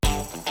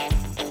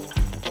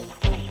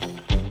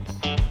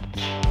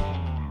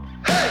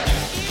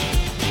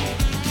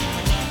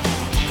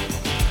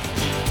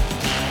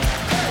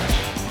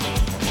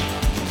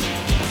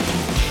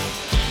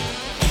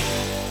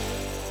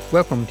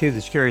Welcome to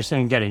the Security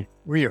Serengeti.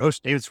 We're your hosts,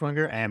 David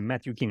Swinger and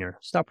Matthew Keener.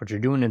 Stop what you're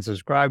doing and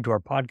subscribe to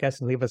our podcast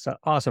and leave us an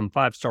awesome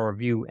 5-star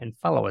review and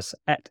follow us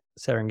at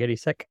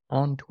SerengetiSec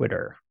on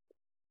Twitter.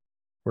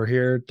 We're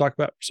here to talk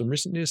about some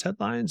recent news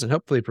headlines and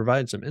hopefully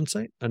provide some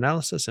insight,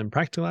 analysis, and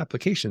practical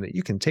application that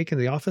you can take in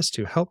the office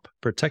to help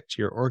protect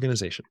your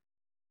organization.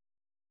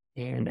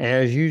 And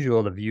as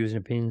usual, the views and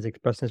opinions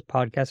expressed in this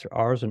podcast are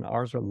ours and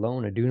ours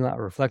alone and do not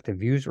reflect the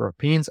views or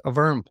opinions of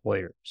our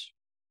employers.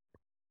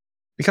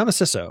 Become a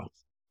CISO.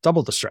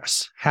 Double the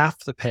stress, half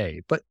the pay,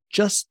 but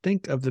just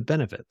think of the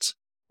benefits.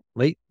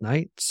 Late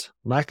nights,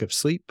 lack of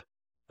sleep,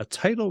 a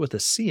title with a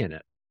C in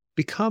it.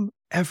 Become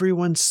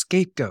everyone's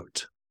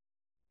scapegoat.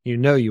 You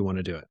know you want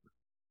to do it.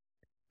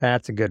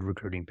 That's a good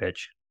recruiting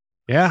pitch.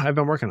 Yeah, I've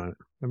been working on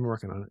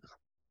it.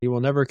 You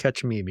will never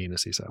catch me being a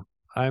CISO.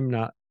 I'm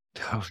not.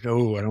 Oh,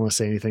 no, I don't want to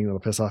say anything that'll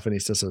piss off any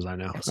CISOs I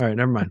know. All right,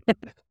 never mind.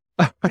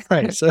 All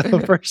right, so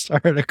the first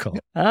article.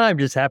 I'm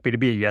just happy to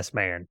be a yes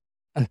man.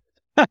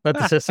 Let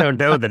the CISO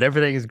know that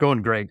everything is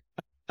going great.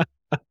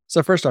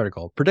 So first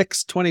article,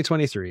 predicts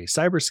 2023.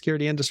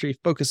 Cybersecurity industry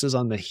focuses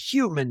on the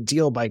human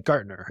deal by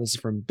Gartner. This is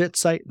from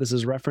BitSight. This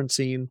is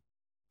referencing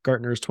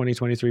Gartner's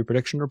 2023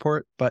 prediction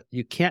report, but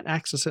you can't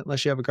access it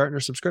unless you have a Gartner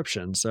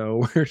subscription.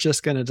 So we're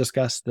just going to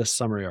discuss this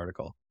summary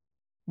article.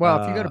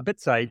 Well, if you go to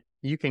BitSight,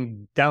 you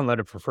can download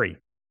it for free.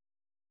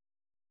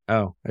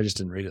 Oh, I just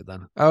didn't read it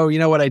then. Oh, you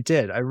know what I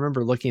did? I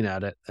remember looking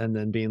at it and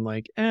then being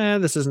like,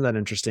 this isn't that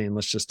interesting.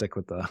 Let's just stick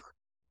with the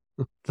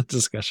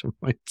discussion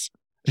points.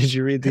 Did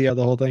you read the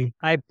whole thing?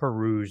 I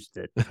perused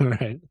it. All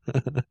right.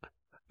 All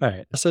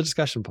right. So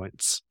discussion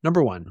points.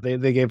 Number one,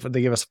 they gave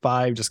us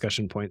 5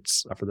 discussion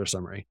points for their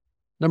summary.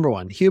 Number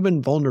 1,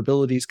 human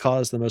vulnerabilities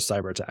cause the most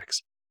cyber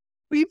attacks.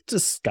 We've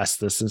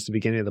discussed this since the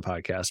beginning of the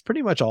podcast.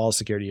 Pretty much all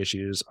security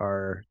issues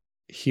are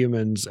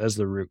humans as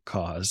the root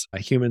cause.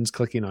 Humans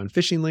clicking on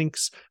phishing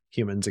links,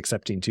 humans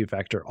accepting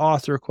 2-factor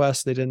auth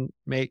requests they didn't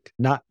make,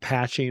 not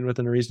patching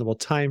within a reasonable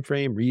time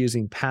frame,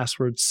 reusing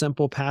passwords,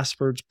 simple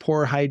passwords,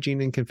 poor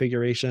hygiene and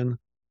configuration.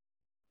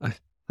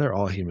 They're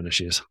all human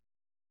issues.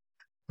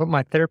 But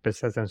my therapist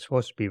says I'm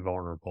supposed to be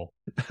vulnerable.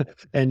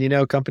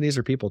 And companies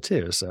are people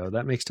too, so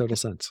that makes total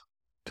sense.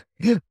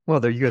 Well,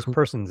 they're U.S.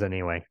 persons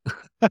anyway.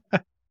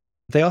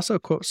 They also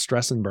quote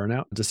stress and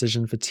burnout.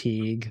 Decision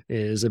fatigue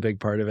is a big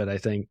part of it, I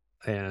think.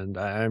 And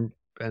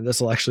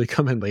this will actually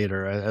come in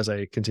later as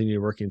I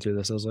continue working through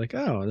this. I was like,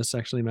 oh, this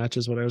actually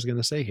matches what I was going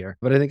to say here.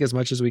 But I think as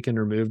much as we can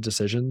remove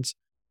decisions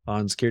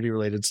on security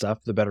related stuff,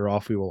 the better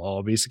off we will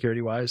all be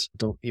security wise.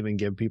 Don't even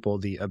give people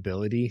the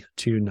ability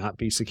to not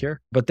be secure.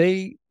 But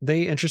they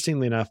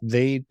interestingly enough,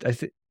 I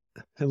think,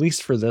 at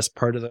least for this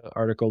part of the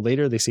article,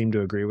 later they seem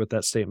to agree with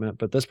that statement,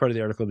 but this part of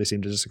the article, they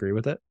seem to disagree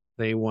with it.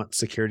 They want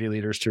security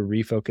leaders to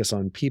refocus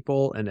on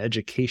people and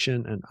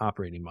education and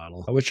operating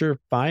model, which are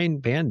fine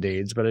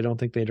band-aids, but I don't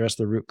think they address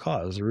the root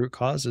cause. The root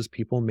cause is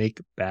people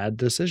make bad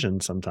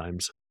decisions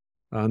sometimes.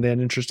 They had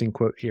an interesting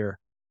quote here.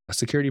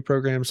 Security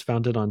programs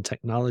founded on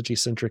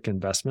technology-centric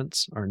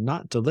investments are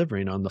not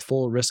delivering on the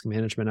full risk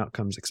management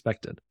outcomes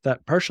expected.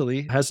 That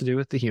partially has to do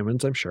with the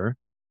humans, I'm sure,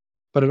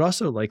 but it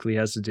also likely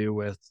has to do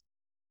with,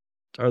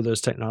 are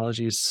those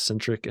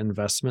technology-centric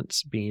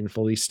investments being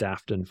fully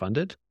staffed and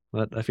funded?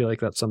 I feel like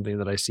that's something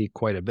that I see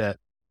quite a bit,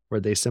 where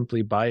they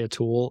simply buy a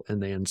tool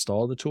and they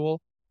install the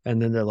tool,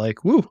 and then they're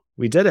like, woo,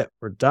 we did it.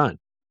 We're done.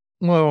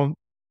 Well,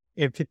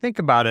 if you think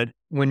about it,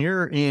 when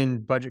you're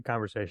in budget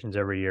conversations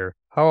every year,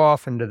 how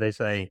often do they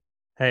say,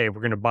 hey,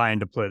 we're going to buy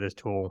and deploy this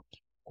tool?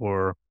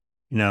 Or,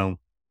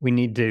 we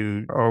need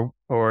to,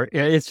 or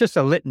it's just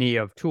a litany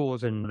of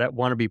tools and that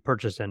want to be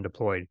purchased and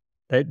deployed.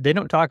 They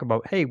don't talk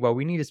about, hey, well,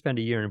 we need to spend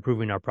a year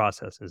improving our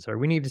processes, or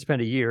we need to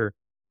spend a year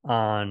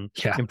on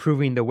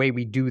improving the way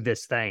we do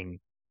this thing.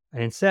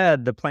 And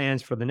instead, the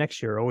plans for the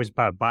next year are always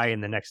about buying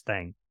the next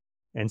thing.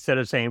 Instead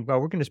of saying, well,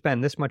 we're going to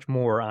spend this much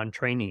more on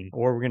training,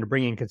 or we're going to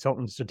bring in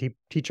consultants to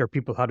teach our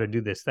people how to do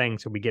this thing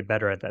so we get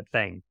better at that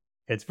thing.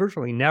 It's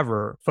virtually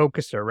never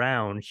focused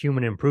around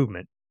human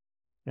improvement.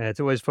 And it's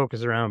always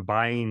focused around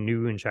buying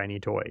new and shiny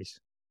toys.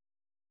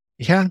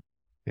 Yeah.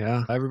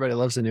 Yeah. Everybody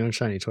loves a new and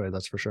shiny toy,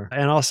 that's for sure.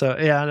 And also,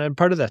 and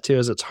part of that too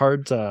is it's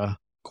hard to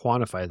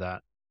quantify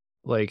that.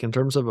 Like in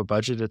terms of a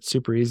budget, it's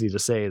super easy to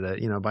say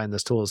that, buying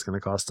this tool is going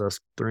to cost us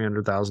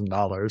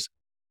 $300,000.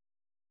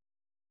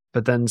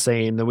 But then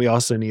saying that we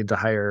also need to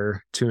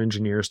hire 2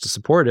 engineers to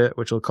support it,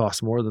 which will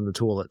cost more than the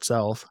tool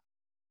itself.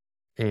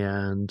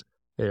 And,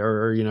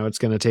 it's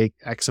going to take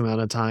X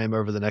amount of time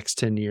over the next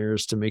 10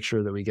 years to make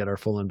sure that we get our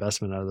full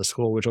investment out of the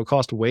tool, which will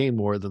cost way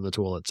more than the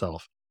tool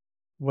itself.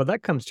 Well,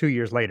 that comes 2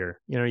 years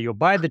later. You'll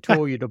buy the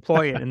tool, you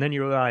deploy it, and then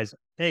you realize,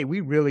 hey, we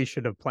really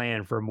should have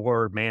planned for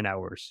more man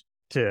hours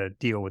to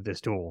deal with this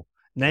tool.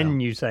 And then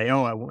you say,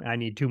 oh, I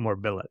need 2 more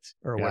billets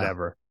or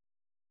whatever.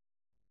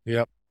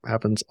 Yep.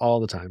 Happens all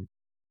the time.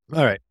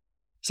 All right.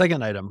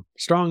 Second item,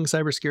 strong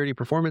cybersecurity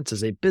performance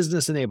is a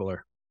business enabler.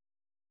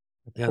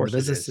 The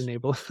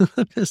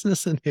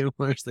business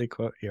enablers they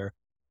quote here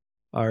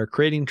are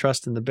creating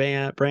trust in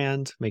the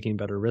brand, making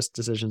better risk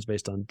decisions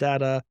based on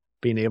data,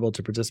 being able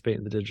to participate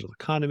in the digital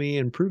economy,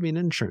 improving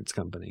insurance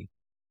company,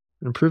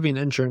 improving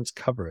insurance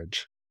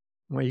coverage.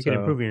 Well, you can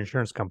improve your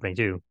insurance company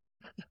too.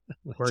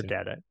 Work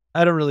at it.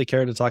 I don't really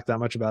care to talk that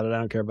much about it. I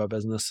don't care about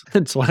business.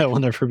 That's why I will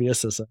never be a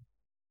CISO.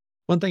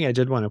 One thing I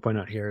did want to point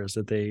out here is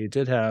that they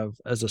did have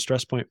as a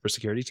stress point for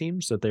security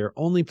teams that they are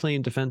only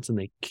playing defense and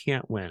they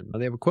can't win.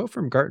 They have a quote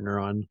from Gartner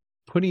on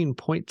putting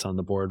points on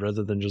the board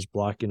rather than just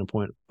blocking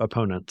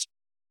opponents.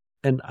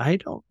 And I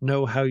don't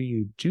know how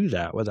you do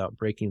that without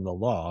breaking the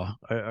law.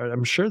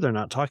 I'm sure they're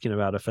not talking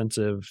about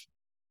offensive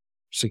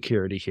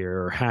security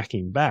here or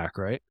hacking back,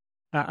 right?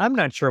 I'm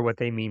not sure what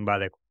they mean by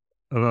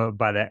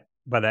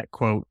that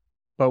quote,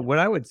 but what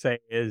I would say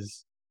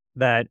is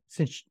that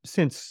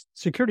since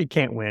security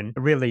can't win,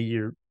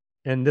 really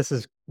and this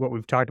is what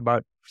we've talked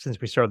about since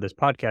we started this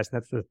podcast,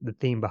 and that's the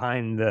theme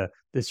behind the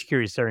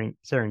security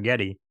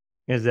Serengeti,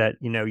 is that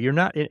you're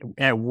not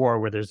at war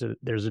where there's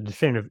a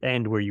definitive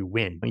end where you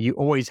win. You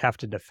always have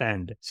to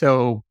defend.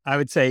 So I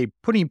would say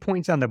putting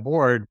points on the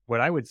board,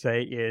 what I would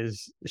say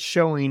is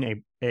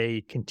showing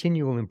a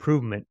continual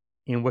improvement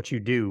in what you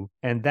do,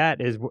 and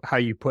that is how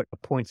you put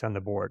points on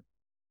the board.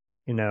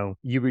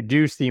 You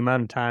reduce the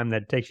amount of time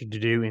that it takes you to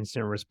do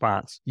incident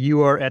response.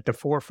 You are at the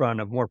forefront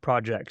of more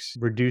projects,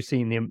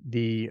 reducing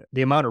the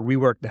amount of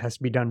rework that has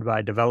to be done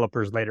by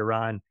developers later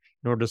on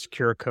in order to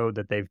secure code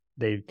that they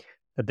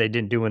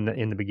didn't do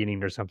in the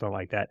beginning or something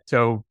like that.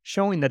 So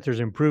showing that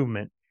there's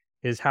improvement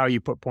is how you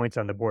put points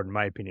on the board, in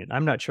my opinion.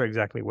 I'm not sure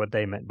exactly what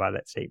they meant by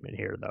that statement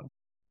here, though.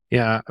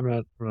 Yeah, I'm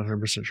not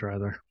 100% sure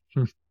either.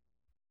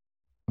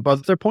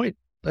 But their point,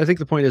 I think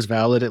the point is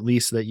valid, at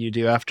least that you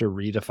do have to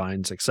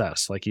redefine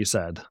success. Like you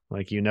said,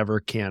 like you never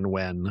can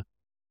win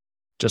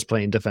just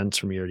playing defense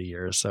from year to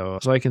year. So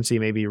I can see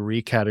maybe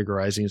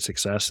recategorizing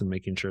success and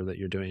making sure that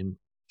you're doing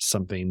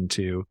something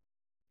to,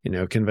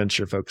 convince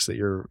your folks that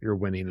you're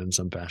winning in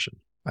some fashion.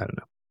 I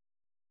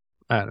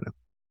don't know.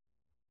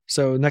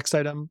 So next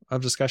item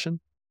of discussion,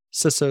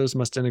 CISOs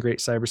must integrate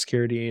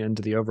cybersecurity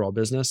into the overall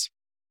business.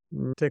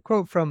 To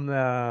quote from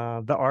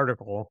the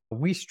article,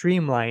 we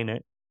streamline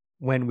it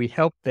when we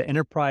help the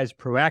enterprise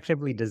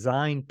proactively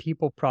design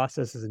people,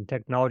 processes, and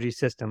technology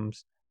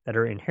systems that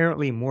are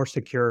inherently more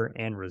secure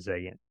and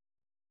resilient.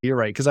 You're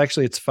right, because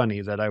actually it's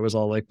funny that I was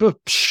all like,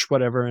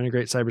 whatever,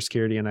 integrate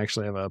cybersecurity, and I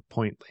actually have a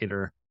point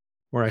later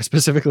where I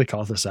specifically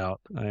call this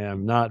out. I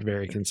am not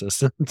very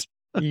consistent.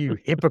 You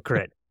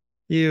hypocrite.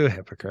 You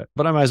hypocrite.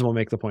 But I might as well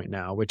make the point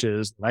now, which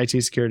is IT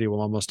security will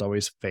almost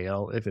always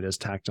fail if it is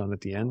tacked on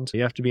at the end.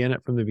 You have to be in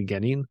it from the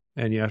beginning,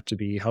 and you have to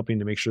be helping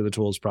to make sure the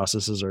tools,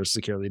 processes are as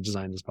securely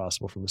designed as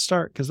possible from the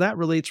start, because that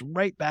relates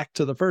right back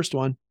to the first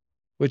one,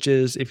 which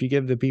is if you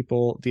give the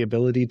people the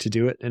ability to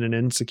do it in an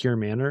insecure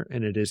manner,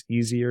 and it is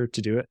easier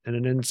to do it in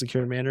an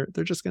insecure manner,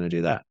 they're just going to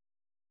do that.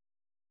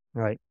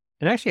 Right.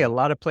 And actually, a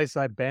lot of places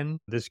I've been,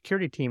 the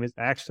security team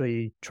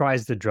actually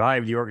tries to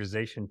drive the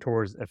organization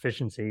towards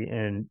efficiency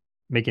and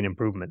making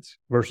improvements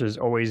versus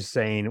always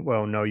saying,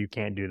 well, no, you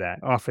can't do that.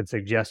 Often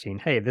suggesting,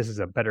 hey, this is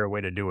a better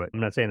way to do it. I'm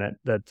not saying that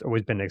that's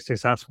always been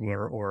successful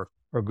or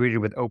greeted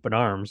with open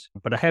arms,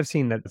 but I have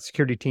seen that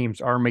security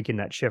teams are making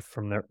that shift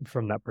from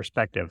that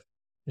perspective.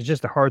 It's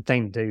just a hard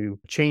thing to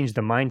change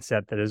the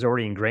mindset that is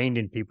already ingrained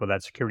in people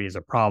that security is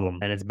a problem.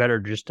 And it's better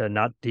just to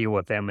not deal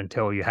with them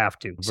until you have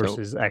to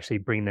versus actually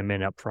bring them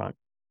in up front.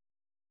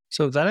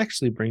 So that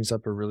actually brings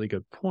up a really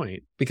good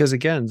point, because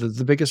again,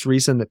 the biggest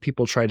reason that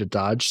people try to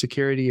dodge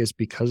security is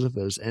because of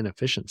those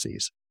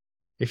inefficiencies.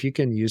 If you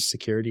can use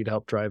security to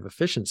help drive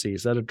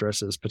efficiencies, that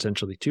addresses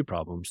potentially two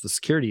problems: the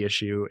security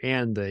issue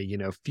and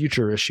the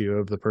future issue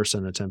of the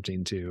person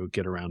attempting to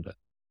get around it.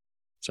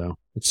 So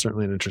it's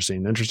certainly an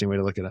interesting way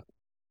to look at it.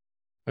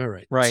 All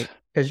right. Right.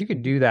 Because you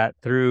could do that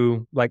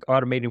through like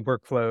automating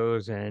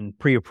workflows and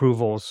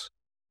pre-approvals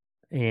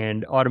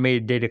and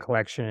automated data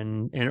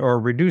collection or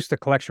reduce the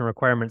collection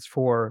requirements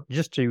for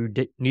just to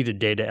needed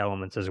data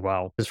elements as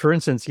well. Because for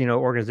instance,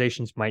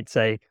 organizations might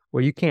say,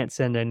 well, you can't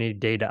send any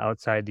data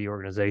outside the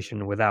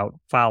organization without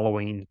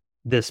following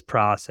this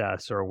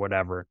process or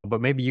whatever.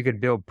 But maybe you could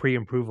build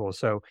pre-approval.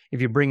 So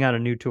if you bring out a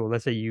new tool,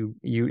 let's say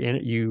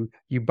you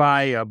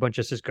buy a bunch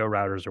of Cisco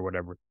routers or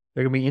whatever,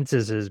 there are going to be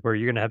instances where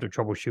you're going to have to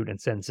troubleshoot and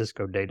send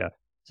Cisco data.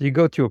 So you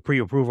go through a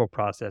pre-approval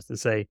process to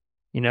say,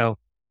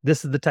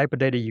 this is the type of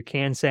data you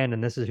can send,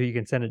 and this is who you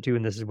can send it to,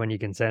 and this is when you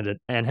can send it,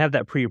 and have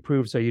that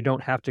pre-approved so you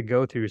don't have to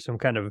go through some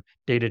kind of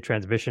data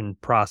transmission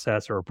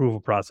process or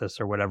approval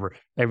process or whatever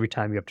every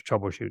time you have to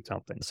troubleshoot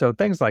something. So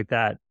things like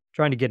that,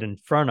 trying to get in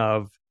front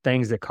of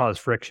things that cause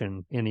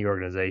friction in the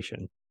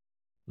organization.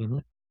 Mm-hmm.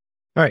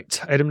 All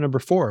right. Item number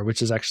 4,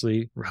 which is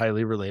actually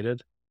highly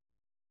related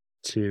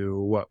to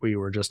what we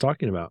were just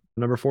talking about.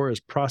 Number 4 is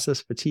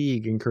process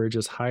fatigue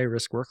encourages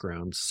high-risk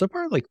workarounds. So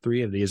far, like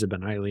 3 of these have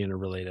been highly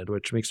interrelated,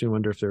 which makes me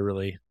wonder if they're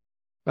really,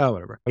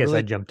 whatever. I guess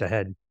I jumped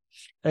ahead.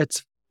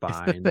 It's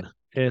fine.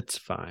 It's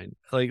fine.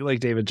 Like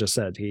David just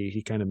said,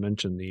 he kind of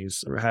mentioned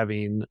these.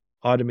 Having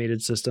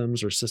automated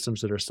systems or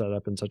systems that are set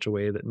up in such a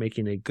way that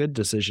making a good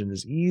decision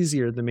is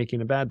easier than making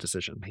a bad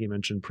decision. He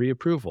mentioned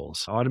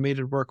pre-approvals,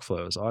 automated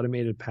workflows,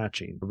 automated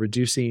patching,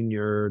 reducing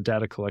your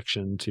data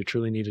collection to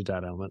truly needed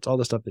data elements, all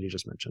the stuff that he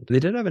just mentioned. They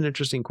did have an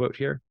interesting quote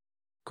here.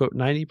 Quote,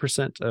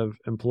 90% of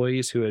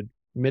employees who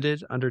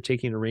admitted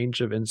undertaking a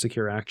range of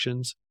insecure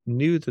actions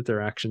knew that their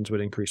actions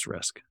would increase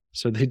risk.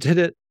 So they did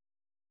it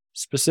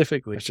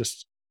specifically. It's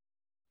just,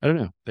 I don't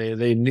know.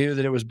 They knew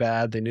that it was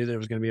bad. They knew that it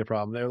was going to be a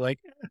problem. They were like,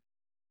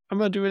 I'm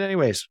going to do it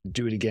anyways.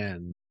 Do it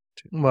again.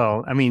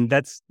 Well, I mean,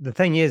 that's the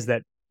thing is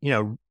that,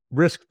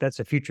 risk, that's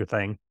a future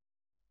thing.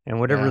 And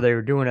whatever they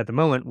were doing at the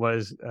moment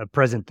was a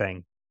present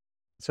thing.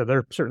 So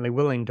they're certainly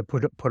willing to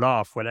put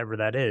off whatever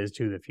that is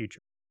to the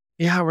future.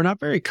 Yeah, we're not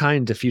very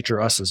kind to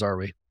future us's, are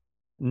we?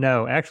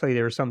 No, actually,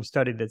 there was some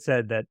study that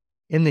said that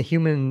in the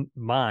human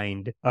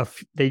mind,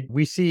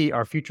 we see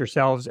our future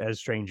selves as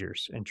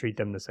strangers and treat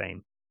them the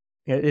same.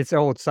 It's an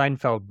old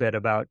Seinfeld bit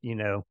about,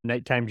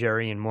 nighttime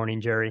Jerry and morning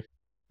Jerry.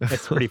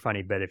 It's a pretty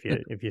funny bit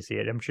if you see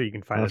it. I'm sure you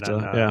can find it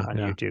on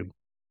YouTube.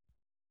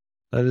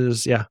 That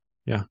is, yeah.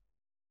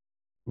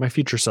 My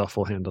future self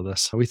will handle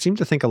this. We seem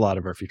to think a lot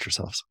of our future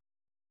selves.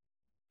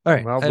 All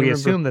right. Well, we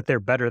assume that they're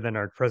better than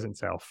our present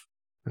self.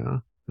 Yeah.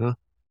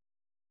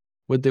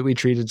 Would that we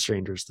treated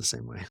strangers the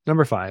same way.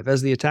 Number 5,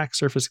 as the attack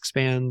surface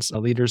expands,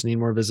 leaders need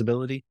more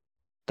visibility.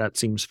 That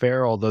seems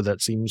fair, although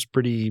that seems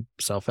pretty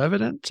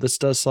self-evident. This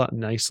does slot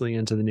nicely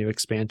into the new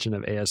expansion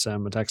of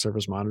ASM, attack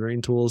surface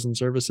monitoring tools and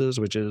services,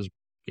 which is,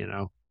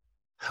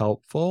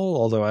 helpful.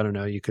 Although, I don't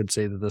know, you could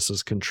say that this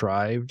is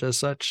contrived as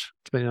such,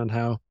 depending on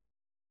how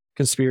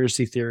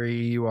conspiracy theory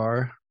you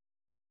are.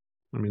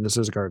 I mean, this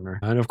is Gartner.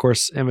 And of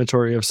course,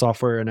 inventory of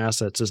software and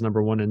assets is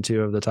number 1 and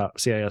 2 of the top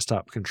CIS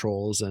top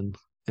controls, and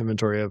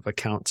inventory of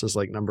accounts is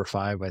like number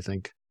 5, I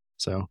think.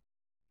 So,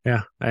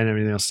 yeah, I didn't have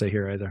anything else to say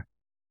here either.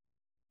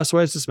 So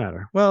why does this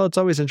matter? Well, it's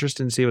always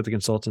interesting to see what the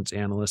consultants,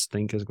 analysts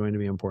think is going to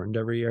be important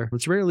every year.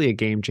 It's rarely a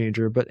game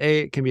changer, but A,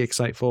 it can be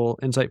insightful,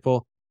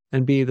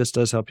 and B, this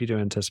does help you to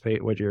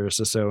anticipate what your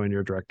CISO and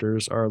your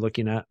directors are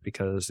looking at,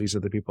 because these are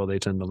the people they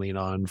tend to lean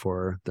on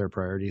for their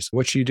priorities.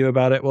 What should you do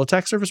about it? Well,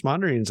 attack surface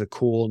monitoring is a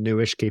cool,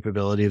 newish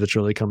capability that's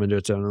really come into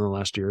its own in the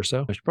last year or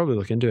so. I should probably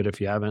look into it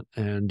if you haven't,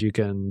 and you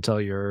can tell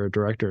your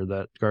director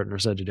that Gartner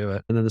said to do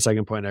it. And then the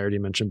second point I already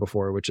mentioned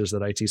before, which is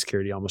that IT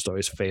security almost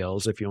always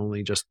fails if you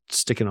only just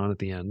stick it on at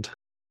the end.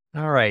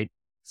 All right.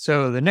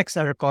 So the next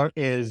article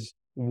is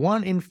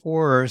 1 in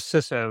 4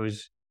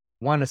 CISOs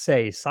want to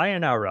say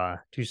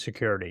sayonara to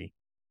security.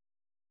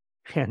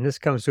 And this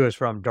comes to us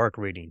from Dark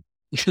Reading.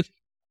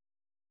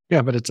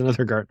 Yeah, but it's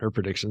another Gartner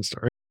prediction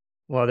story.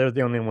 Well, they're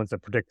the only ones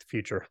that predict the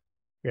future.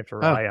 You have to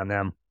rely on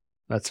them.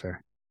 That's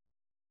fair.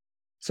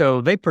 So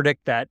they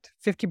predict that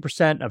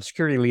 50% of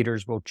security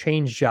leaders will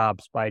change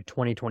jobs by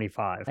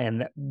 2025,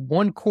 and that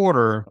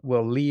 1/4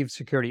 will leave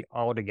security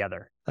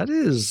altogether. That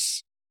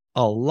is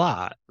a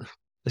lot.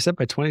 They said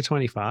by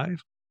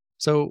 2025.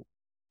 So,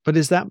 but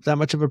is that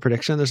much of a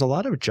prediction? There's a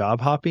lot of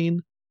job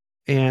hopping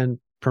and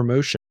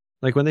promotion.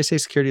 Like when they say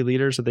security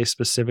leaders, are they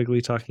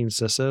specifically talking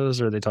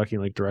CISOs, or are they talking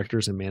like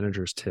directors and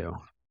managers too?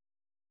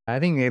 I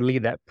think they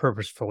leave that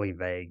purposefully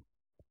vague.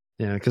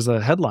 Yeah, because the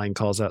headline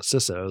calls out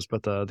CISOs,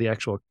 but the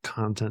actual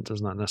content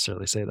does not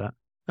necessarily say that.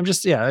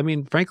 I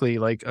mean, frankly,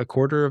 like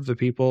 1/4 of the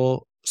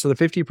people, so the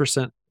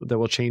 50% that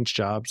will change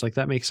jobs, like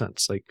that makes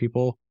sense. Like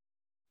people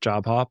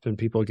job hop and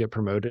people get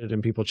promoted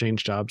and people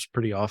change jobs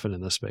pretty often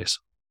in this space.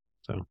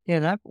 So yeah,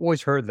 and I've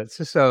always heard that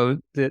CISO,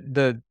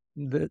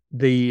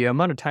 the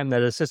amount of time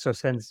that a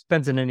CISO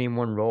spends in any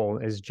one role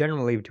is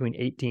generally between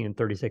 18 and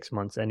 36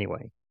 months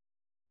anyway.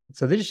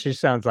 So this just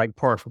sounds like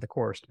par for the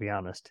course, to be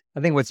honest. I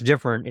think what's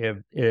different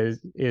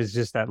is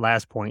just that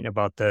last point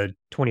about the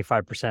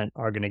 25%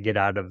 are going to get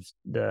out of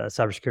the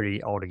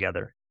cybersecurity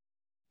altogether.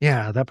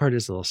 Yeah, that part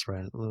is a little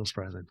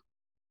surprising.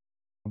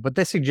 But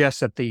this suggests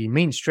that the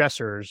main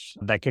stressors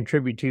that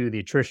contribute to the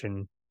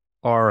attrition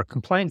are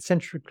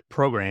compliance-centric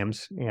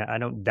programs. Yeah, I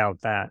don't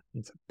doubt that.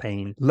 It's a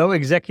pain. Low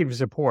executive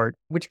support,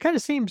 which kind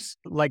of seems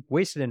like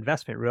wasted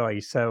investment,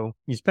 really. So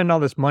you spend all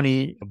this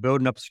money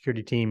building up a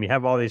security team, you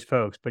have all these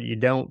folks, but you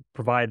don't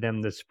provide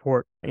them the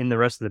support in the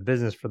rest of the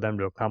business for them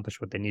to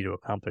accomplish what they need to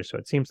accomplish. So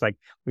it seems like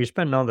you're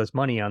spending all this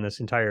money on this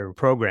entire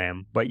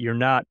program, but you're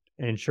not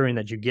ensuring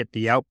that you get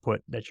the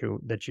output that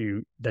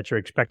you're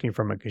expecting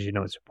from it because you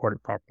don't support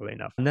it properly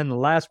enough. And then the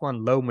last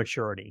one, low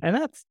maturity.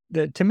 And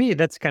to me,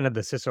 that's kind of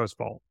the CISO's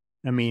fault.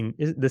 I mean,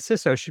 the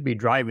CISO should be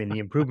driving the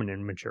improvement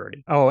in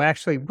maturity. Oh,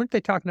 actually, weren't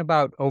they talking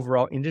about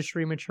overall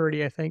industry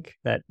maturity? I think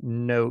that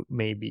note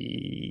may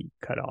be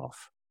cut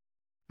off.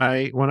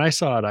 When I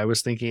saw it, I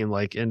was thinking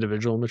like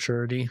individual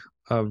maturity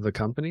of the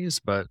companies,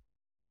 but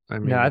I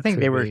mean, no, I think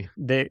they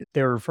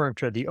were referring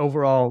to the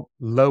overall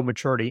low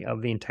maturity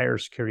of the entire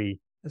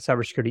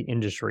cybersecurity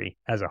industry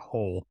as a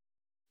whole.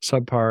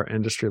 Subpar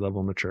industry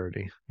level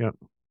maturity. Yep.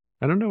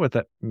 I don't know what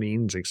that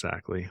means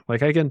exactly.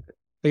 Like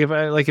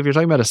if you're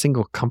talking about a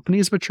single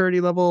company's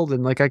maturity level,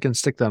 then like I can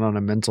stick that on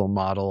a mental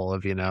model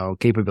of,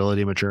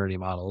 capability maturity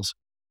models.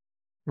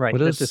 Right. What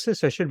That the is,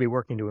 CISO should be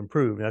working to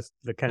improve. That's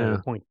the kind of the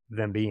yeah. point of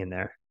them being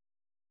there.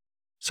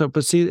 So,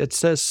 but see, it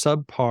says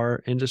subpar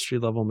industry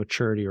level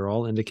maturity are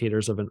all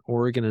indicators of an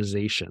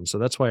organization. So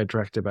that's why I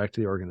directed back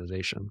to the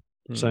organization.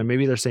 So Hmm.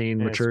 maybe they're saying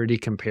And maturity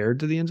compared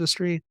to the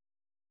industry.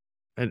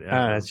 And I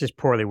don't know. it's just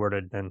poorly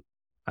worded then.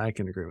 I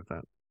can agree with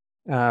that.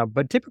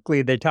 But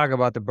typically they talk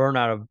about the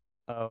burnout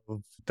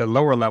of the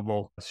lower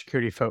level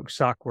security folks,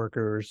 SOC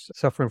workers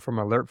suffering from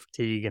alert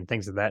fatigue and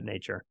things of that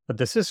nature. But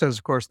the CISOs,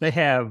 of course, they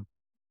have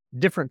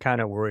different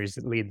kind of worries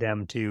that lead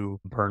them to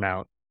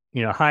burnout.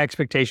 High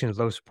expectations,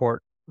 low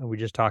support. We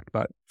just talked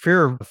about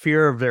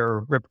fear of their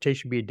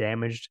reputation being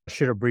damaged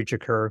should a breach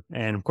occur,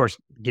 and of course,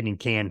 getting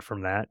canned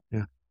from that.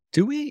 Yeah.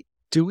 Do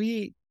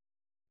we,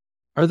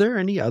 are there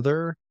any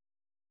other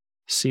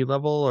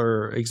C-level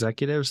or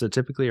executives that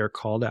typically are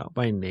called out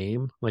by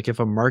name? Like if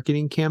a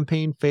marketing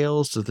campaign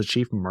fails, does the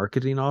chief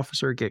marketing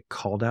officer get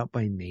called out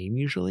by name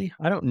usually?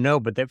 I don't know,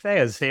 but if they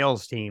had a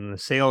sales team, the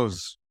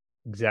sales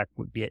exec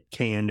would get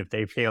canned if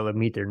they fail to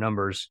meet their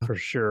numbers for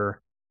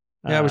sure.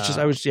 Yeah, I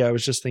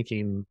was just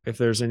thinking if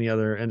there's any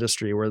other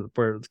industry where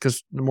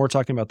because we're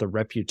talking about the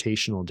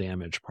reputational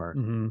damage part.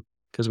 Mhm.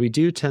 Because we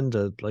do tend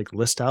to like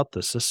list out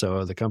the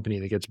CISO of the company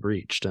that gets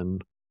breached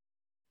and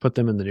put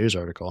them in the news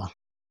article.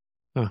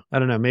 Huh, I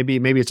don't know. Maybe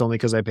it's only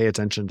because I pay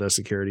attention to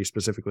security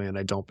specifically and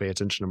I don't pay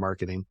attention to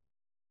marketing.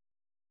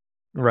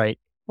 Right.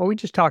 Well, we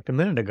just talked a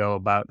minute ago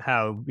about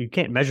how you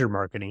can't measure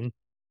marketing.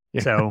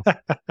 Yeah. So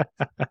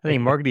I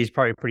think marketing is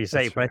probably pretty That's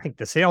safe, but I fair. think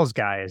the sales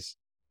guys,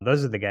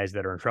 those are the guys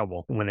that are in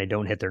trouble when they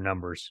don't hit their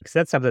numbers. Because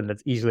that's something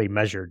that's easily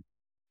measured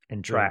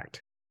and Yeah.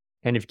 tracked.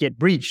 And if you get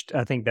breached,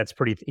 I think that's a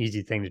pretty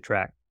easy thing to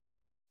track.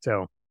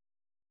 So,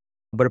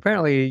 but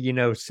apparently,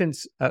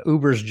 since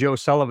Uber's Joe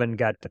Sullivan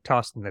got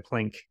tossed in the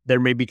clink, there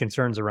may be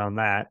concerns around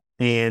that.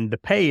 And the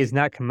pay is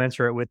not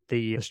commensurate with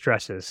the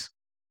stresses.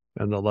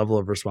 And the level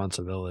of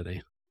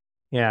responsibility.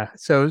 Yeah.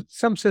 So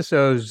some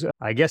CISOs,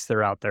 I guess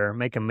they're out there,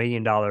 make $1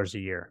 million a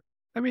year.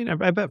 I mean,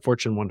 I bet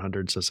Fortune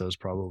 100 CISOs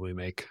probably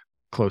make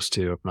close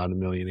to, if not $1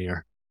 million a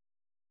year.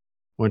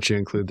 Once you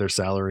include their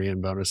salary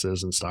and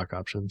bonuses and stock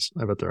options,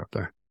 I bet they're up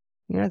there.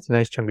 Yeah, it's a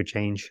nice chunk of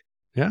change.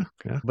 Yeah.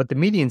 But the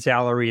median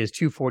salary is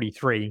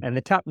 243, and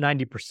the top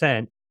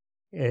 90%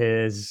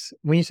 is,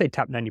 when you say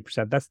top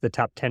 90%, that's the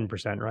top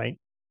 10%, right?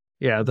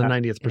 Yeah, the Not-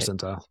 90th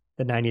percentile.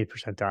 The 90th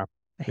percentile.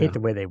 I hate Yeah. the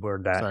way they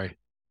word that. Sorry.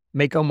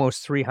 Make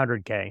almost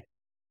 300K.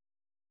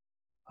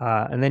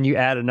 And then you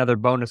add another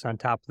bonus on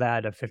top of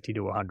that of 50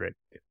 to 100.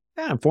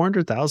 Yeah, and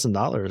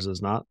 $400,000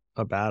 is not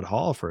a bad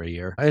haul for a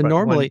year. And But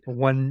normally,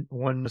 one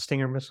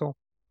Stinger missile,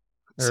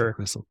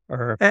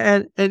 or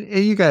and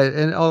you guys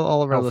and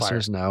all of our Hellfire.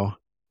 listeners know,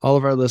 all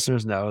of our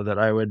listeners know that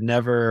I would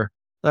never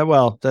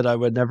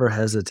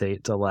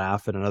hesitate to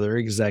laugh at another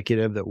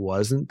executive that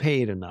wasn't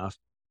paid enough.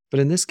 But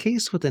in this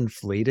case, with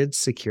inflated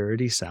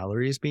security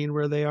salaries being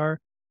where they are,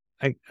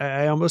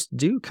 I almost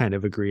do kind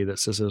of agree that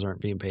CISOs aren't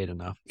being paid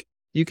enough.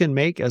 You can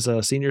make, as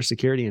a senior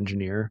security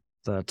engineer,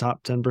 the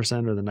top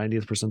 10% or the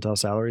 90th percentile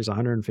salary is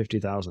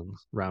 $150,000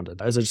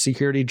 rounded. As a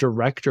security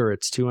director,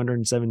 it's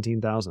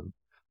 $217,000.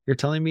 You're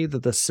telling me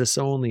that the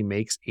CISO only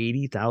makes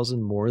 $80,000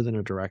 more than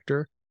a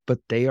director, but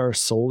they are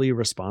solely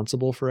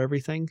responsible for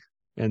everything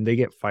and they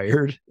get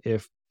fired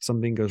if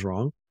something goes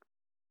wrong?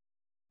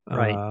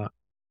 Right.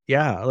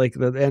 Yeah,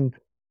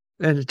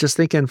 and just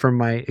thinking from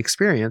my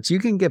experience, you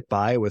can get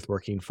by with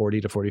working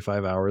 40 to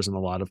 45 hours in a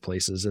lot of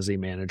places as a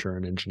manager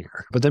and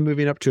engineer. But then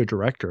moving up to a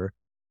director,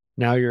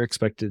 now you're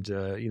expected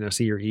to,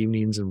 see your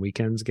evenings and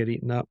weekends get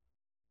eaten up.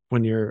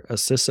 When you're a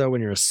CISO,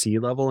 when you're a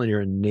C-level and you're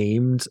a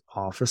named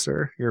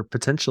officer, you're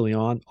potentially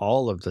on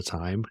all of the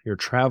time. You're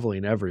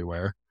traveling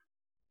everywhere.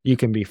 You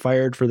can be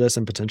fired for this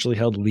and potentially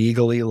held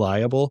legally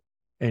liable.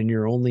 And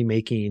you're only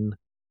making,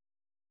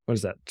 what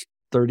is that,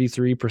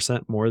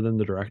 33% more than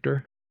the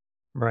director?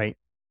 Right.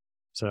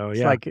 So, It's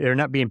yeah. like they're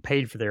not being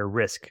paid for their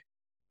risk.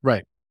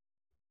 Right.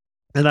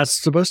 And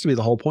that's supposed to be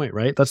the whole point,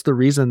 right? That's the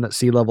reason that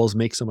C-levels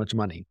make so much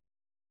money.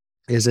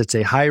 Is it's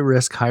a high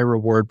risk, high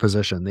reward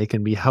position. They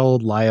can be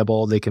held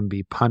liable. They can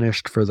be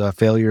punished for the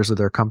failures of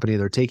their company.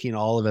 They're taking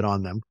all of it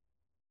on them.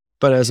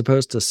 But as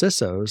opposed to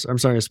CISOs,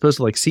 as opposed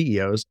to like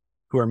CEOs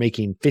who are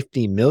making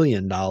 $50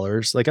 million,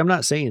 like I'm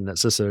not saying that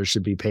CISOs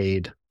should be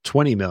paid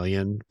 $20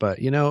 million, but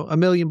 $1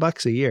 million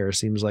a year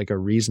seems like a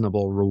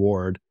reasonable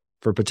reward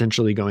for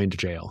potentially going to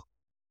jail.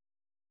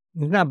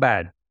 It's not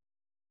bad.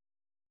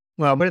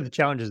 Well, one of the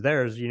challenges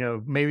there is,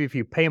 maybe if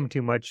you pay them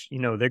too much,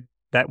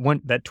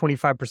 that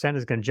 25%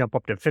 is going to jump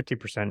up to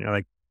 50%. You're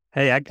like,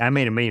 hey, I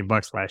made $1 million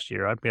last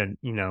year. I'm going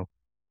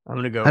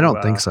to go. I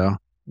don't think so.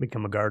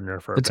 Become a gardener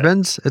for a It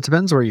bit.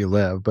 depends where you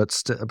live,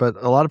 but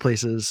a lot of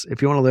places,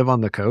 if you want to live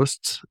on the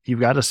coasts, you've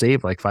got to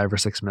save like 5 or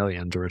 6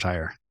 million to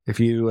retire. If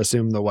you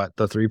assume the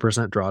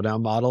 3%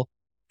 drawdown model,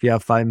 if you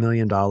have $5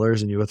 million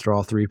and you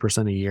withdraw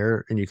 3% a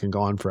year and you can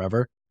go on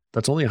forever,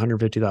 that's only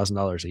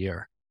 $150,000 a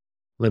year.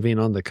 Living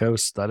on the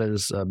coast, that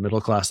is a middle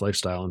class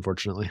lifestyle,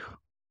 unfortunately.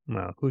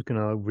 Well, who's going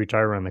to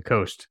retire on the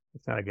coast?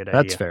 It's not a good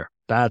idea. That's fair.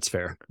 That's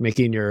fair.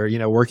 Making your,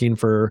 working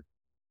for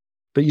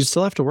But you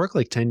still have to work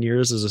like 10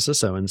 years as a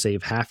CISO and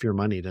save half your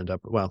money to end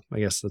up, well, I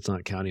guess that's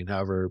not counting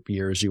however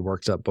years you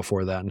worked up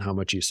before that and how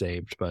much you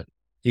saved, but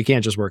you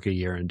can't just work a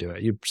year and do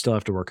it. You still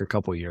have to work a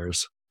couple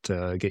years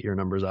to get your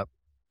numbers up.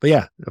 But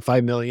yeah,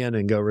 5 million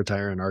and go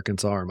retire in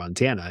Arkansas or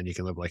Montana and you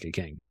can live like a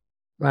king.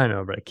 I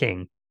know, but a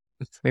king,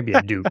 maybe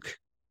a duke.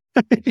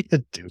 A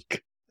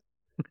duke.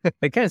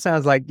 It kind of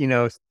sounds like,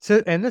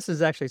 and this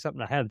is actually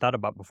something I hadn't thought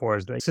about before,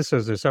 is that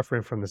CISOs are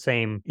suffering from the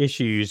same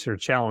issues or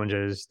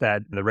challenges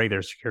that the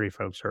regular security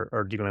folks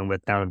are dealing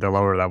with down at the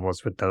lower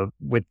levels with the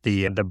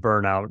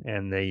burnout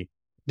and the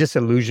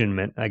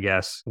disillusionment, I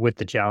guess, with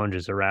the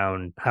challenges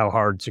around how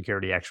hard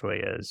security actually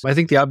is. I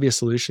think the obvious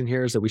solution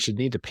here is that we should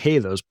need to pay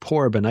those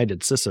poor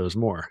benighted CISOs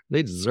more.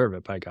 They deserve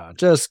it, by God.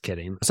 Just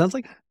kidding. It sounds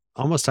like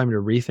almost time to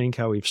rethink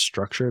how we've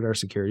structured our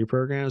security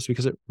programs,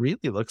 because it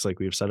really looks like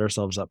we've set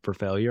ourselves up for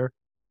failure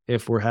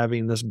if we're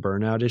having this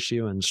burnout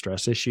issue and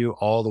stress issue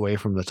all the way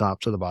from the top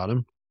to the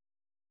bottom.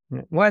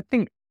 Well, I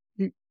think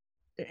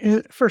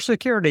for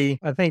security,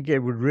 I think it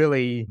would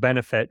really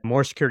benefit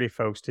more security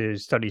folks to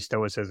study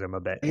stoicism a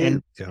bit.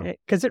 And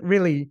because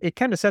it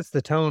kind of sets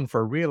the tone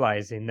for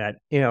realizing that,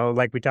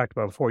 like we talked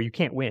about before, you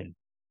can't win.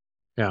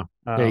 Yeah.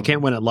 You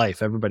can't win at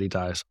life. Everybody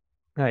dies.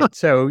 Right.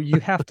 So you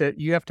have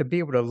to be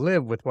able to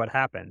live with what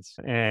happens.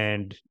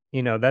 And,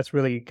 that's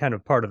really kind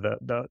of part of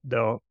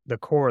the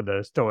core of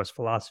the Stoic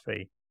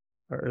philosophy,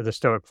 or the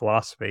Stoic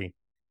philosophy,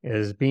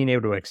 is being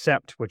able to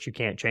accept what you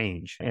can't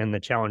change and the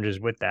challenges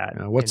with that.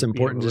 What's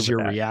important is your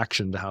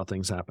reaction to how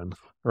things happen.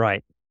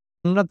 Right.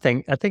 Another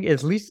thing, I think,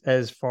 at least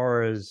as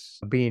far as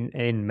being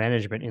in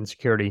management in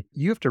security,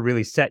 you have to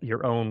really set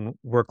your own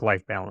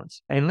work-life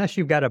balance. Unless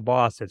you've got a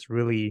boss that's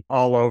really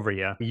all over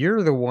you,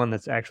 you're the one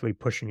that's actually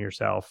pushing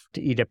yourself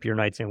to eat up your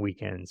nights and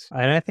weekends.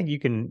 And I think you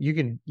can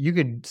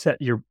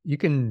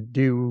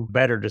do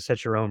better to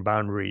set your own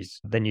boundaries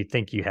than you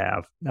think you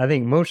have. I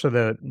think most of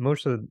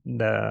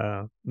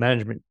the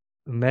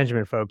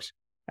management folks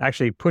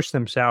actually push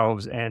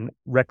themselves and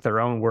wreck their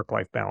own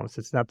work-life balance.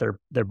 It's not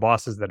their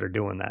bosses that are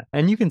doing that.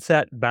 And you can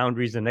set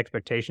boundaries and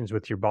expectations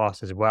with your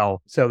boss as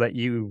well, so that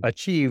you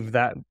achieve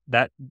that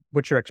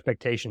what your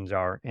expectations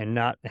are, and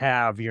not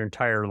have your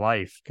entire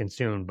life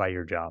consumed by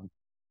your job.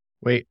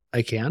 Wait,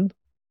 I can?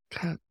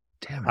 God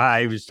damn it.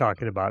 I was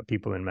talking about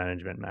people in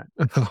management, Matt.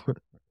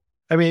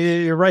 I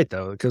mean, you're right,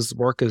 though, because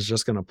work is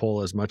just going to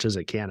pull as much as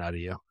it can out of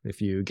you.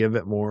 If you give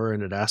it more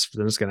and then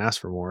it's going to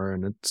ask for more,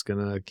 and it's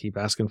going to keep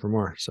asking for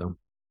more. So,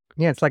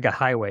 yeah, it's like a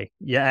highway.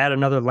 You add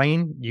another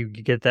lane, you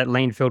get that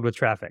lane filled with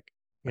traffic,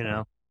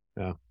 Yeah.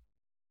 All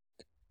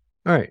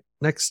right.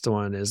 Next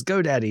one is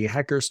GoDaddy.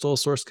 Hacker stole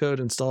source code,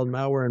 installed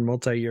malware, and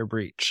multi-year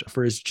breach.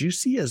 For as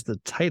juicy as the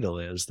title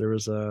is, there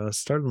was a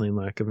startling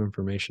lack of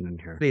information in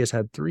here. He has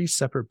had 3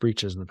 separate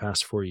breaches in the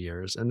past 4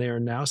 years, and they are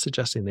now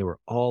suggesting they were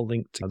all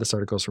linked. This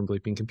article is from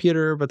Bleeping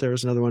Computer, but there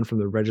was another one from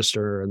the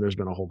Register, and there's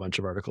been a whole bunch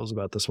of articles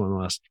about this one in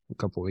the last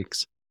couple of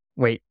weeks.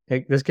 Wait,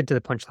 let's get to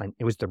the punchline.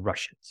 It was the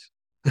Russians.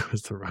 It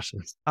was the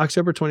Russians.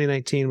 October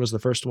 2019 was the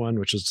first one,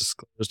 which was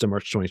disclosed in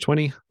March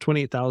 2020.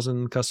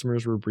 28,000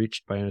 customers were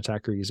breached by an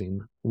attacker using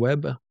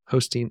web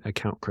hosting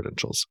account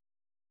credentials.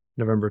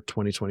 November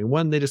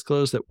 2021, they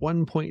disclosed that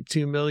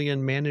 1.2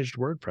 million managed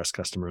WordPress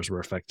customers were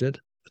affected.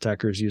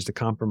 Attackers used a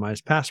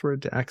compromised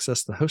password to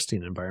access the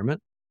hosting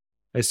environment.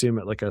 I assume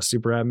at like a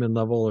super admin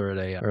level or at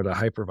a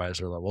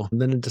hypervisor level.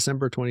 And then in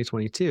December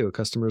 2022,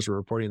 customers were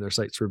reporting their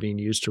sites were being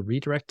used to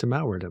redirect to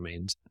malware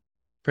domains.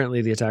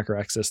 Apparently, the attacker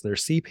accessed their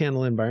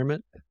cPanel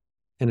environment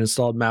and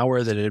installed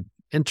malware that had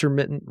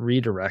intermittent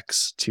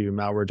redirects to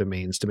malware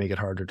domains to make it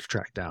harder to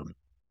track down.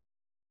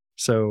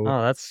 So,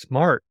 oh, that's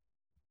smart.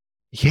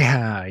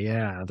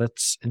 Yeah,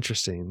 that's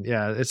interesting.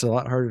 Yeah, it's a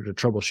lot harder to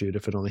troubleshoot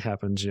if it only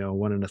happens,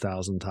 1 in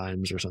 1,000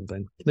 times or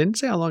something. They didn't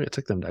say how long it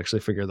took them to actually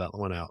figure that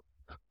one out,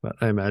 but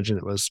I imagine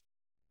it was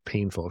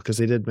painful because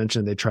they did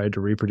mention they tried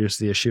to reproduce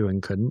the issue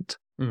and couldn't.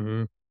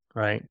 Mm-hmm.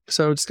 Right.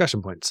 So,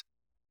 discussion points.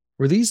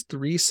 Were these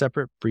 3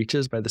 separate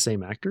breaches by the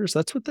same actors?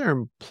 That's what they're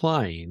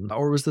implying.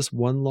 Or was this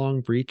one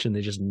long breach and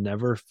they just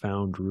never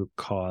found root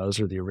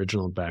cause or the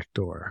original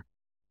backdoor?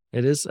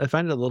 I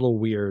find it a little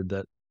weird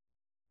that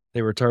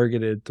they were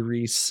targeted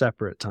 3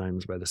 separate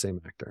times by the same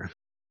actor.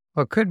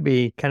 Well, it could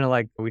be kind of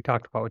like we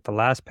talked about with the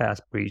LastPass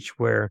breach,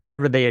 where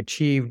whatever they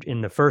achieved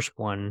in the first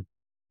one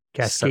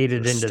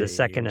cascaded into the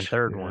second and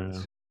third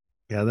ones.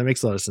 Yeah, that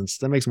makes a lot of sense.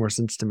 That makes more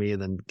sense to me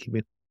than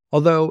keeping.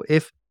 Although,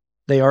 if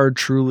they are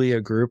truly a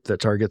group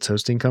that targets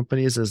hosting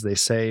companies, as they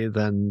say,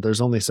 then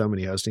there's only so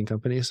many hosting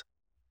companies.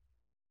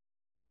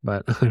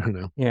 But I don't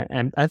know. Yeah,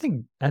 and I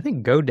think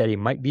GoDaddy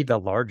might be the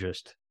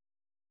largest.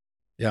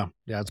 Yeah,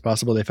 it's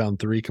possible they found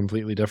 3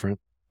 completely different.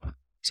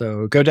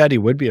 So GoDaddy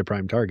would be a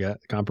prime target.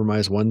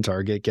 Compromise one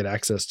target, get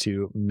access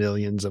to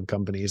millions of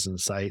companies and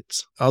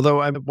sites.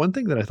 Although one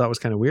thing that I thought was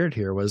kind of weird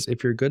here was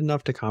if you're good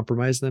enough to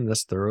compromise them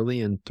this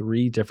thoroughly in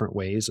 3 different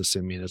ways,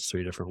 assuming it's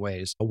 3 different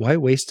ways, why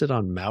waste it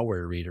on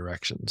malware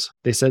redirections?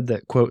 They said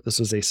that, quote, this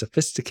was a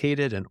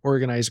sophisticated and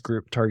organized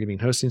group targeting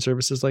hosting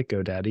services like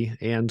GoDaddy,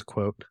 and,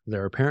 quote,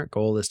 their apparent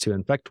goal is to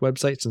infect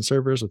websites and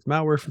servers with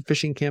malware for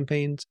phishing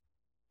campaigns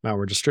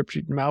malware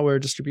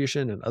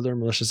distribution, and other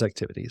malicious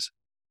activities.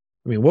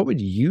 I mean, what would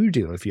you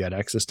do if you had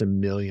access to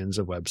millions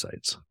of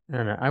websites? I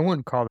don't know. I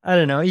wouldn't call. I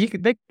don't know.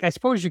 I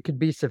suppose you could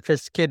be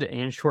sophisticated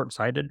and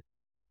short-sighted,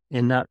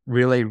 and not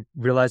really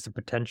realize the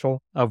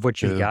potential of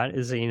what you've got.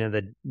 Is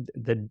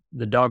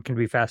the dog can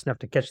be fast enough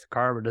to catch the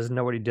car, but doesn't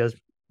know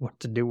what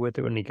to do with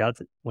it when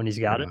he's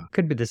got it.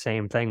 Could be the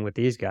same thing with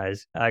these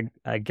guys.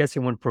 I guess it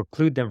wouldn't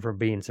preclude them from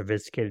being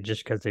sophisticated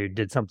just because they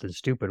did something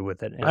stupid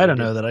with it. And I don't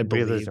know that I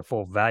realize believe the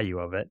full value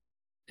of it.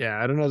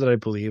 Yeah, I don't know that I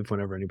believe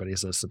whenever anybody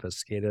says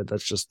sophisticated.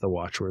 That's just the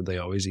watchword they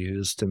always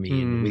use to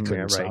mean we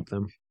couldn't stop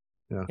them.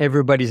 Yeah.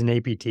 Everybody's an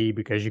APT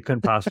because you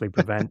couldn't possibly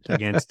prevent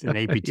against an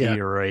APT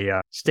or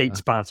a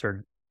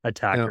state-sponsored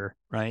attacker,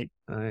 right?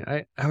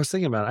 I was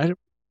thinking about it.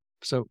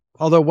 So,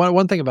 although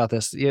one thing about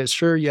this, yeah,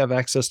 sure, you have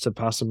access to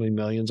possibly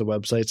millions of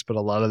websites, but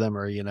a lot of them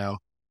are,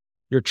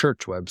 your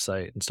church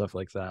website and stuff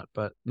like that.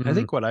 But I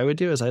think what I would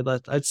do is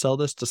I'd sell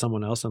this to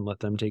someone else and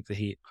let them take the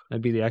heat.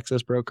 I'd be the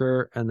access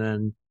broker, and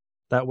then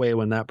that way,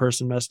 when that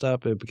person messed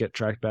up, it would get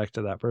tracked back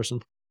to that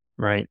person.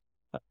 Right.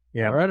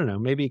 Yeah. Or I don't know,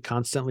 maybe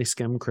constantly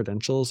skim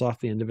credentials off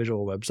the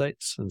individual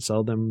websites and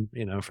sell them,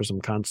 for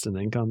some constant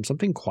income,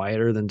 something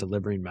quieter than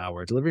delivering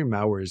malware. Delivering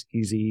malware is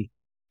easy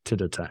to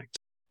detect,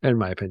 in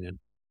my opinion.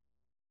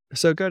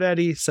 So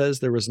GoDaddy says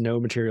there was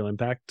no material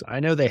impact. I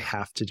know they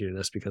have to do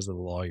this because of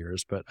the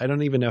lawyers, but I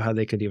don't even know how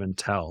they could even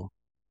tell.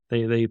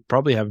 They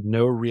probably have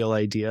no real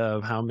idea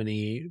of how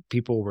many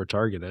people were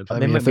targeted.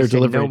 They might be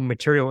saying no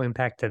material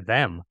impact to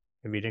them.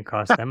 Maybe it didn't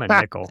cost them a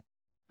nickel.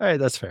 All right,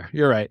 that's fair.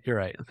 You're right.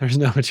 There's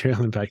no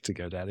material impact to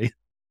GoDaddy.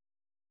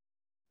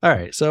 All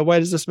right, so why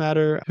does this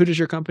matter? Who does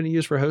your company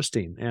use for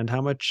hosting? And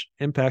how much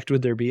impact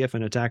would there be if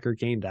an attacker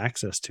gained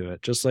access to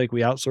it? Just like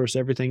we outsource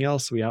everything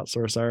else, we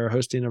outsource our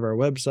hosting of our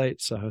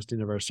websites, hosting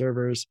of our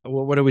servers.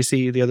 Well, what did we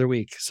see the other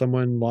week?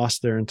 Someone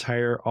lost their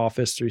entire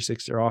Office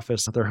 360 or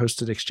Office, their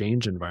hosted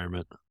Exchange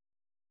environment.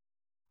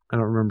 I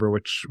don't remember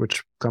which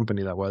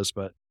company that was,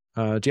 but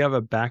do you have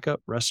a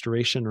backup,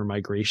 restoration, or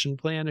migration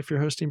plan if your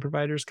hosting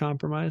provider is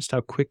compromised?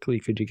 How quickly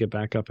could you get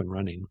back up and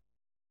running?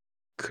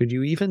 Could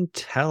you even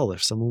tell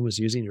if someone was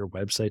using your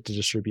website to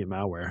distribute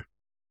malware?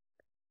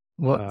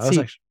 Well,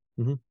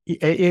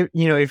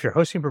 if your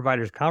hosting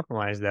provider is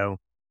compromised, though,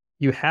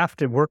 you have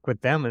to work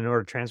with them in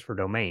order to transfer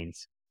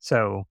domains.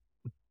 So,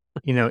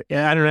 I'm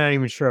not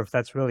even sure if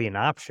that's really an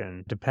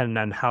option, depending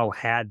on how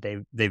had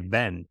they've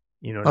been.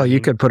 You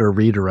could put a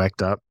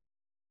redirect up.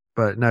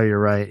 But no, you're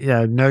right.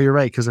 Yeah, no, you're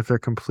right. Because if they're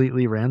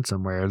completely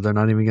ransomware, they're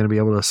not even going to be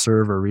able to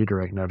serve a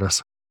redirect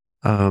notice.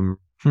 You'd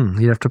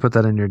have to put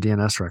that in your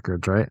DNS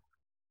records, right?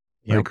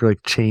 Yep.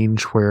 Like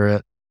change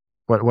what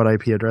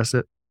IP address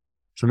it.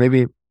 So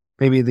maybe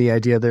the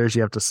idea there is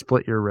you have to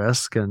split your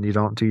risk and you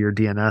don't do your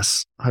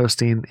DNS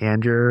hosting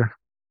and your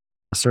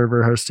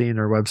server hosting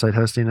or website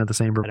hosting at the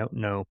same time. I don't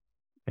know.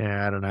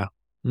 Yeah, I don't know.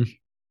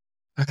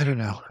 I don't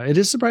know. It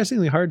is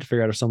surprisingly hard to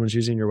figure out if someone's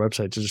using your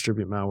website to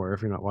distribute malware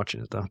if you're not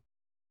watching it, though.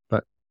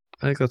 But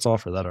I think that's all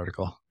for that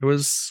article. It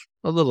was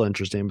a little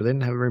interesting, but they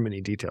didn't have very many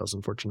details,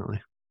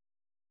 unfortunately.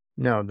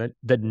 No,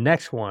 the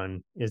next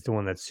one is the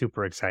one that's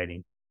super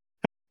exciting,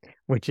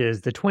 which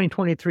is the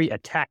 2023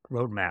 attack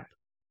roadmap.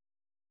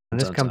 And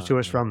this comes to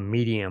us from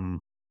Medium.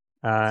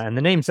 And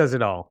the name says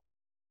it all.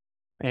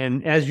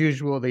 And as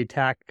usual, the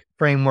attack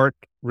framework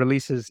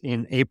releases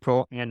in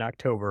April and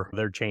October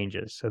their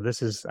changes. So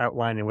this is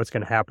outlining what's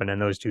going to happen in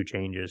those two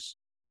changes,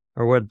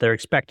 or what they're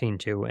expecting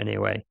to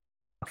anyway,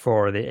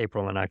 for the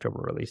April and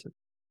October releases.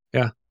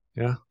 Yeah,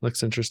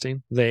 looks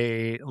interesting.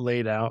 They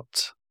laid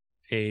out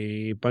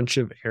a bunch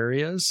of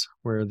areas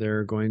where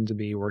they're going to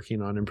be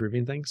working on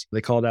improving things.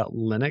 They called out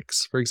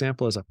Linux, for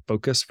example, as a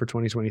focus for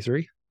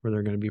 2023, where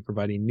they're going to be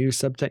providing new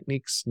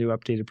sub-techniques, new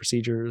updated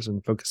procedures,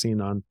 and focusing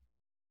on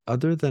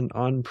other than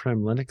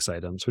on-prem Linux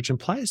items, which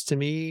implies to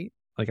me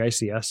like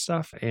ICS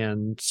stuff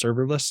and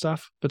serverless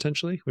stuff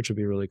potentially, which would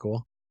be really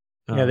cool.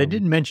 Yeah, they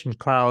did mention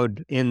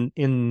cloud in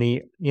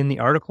the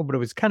article, but it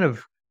was kind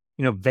of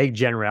vague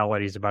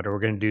generalities about it. We're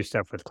going to do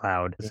stuff with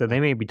cloud, so they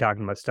may be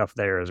talking about stuff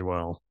there as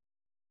well.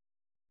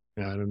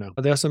 Yeah, I don't know.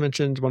 They also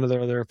mentioned one of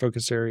their other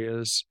focus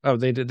areas. Oh,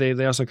 they did.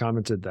 They also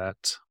commented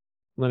that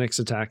Linux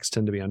attacks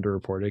tend to be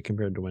underreported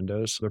compared to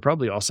Windows. They're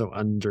probably also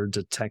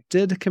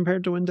under-detected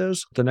compared to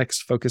Windows. The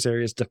next focus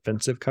area is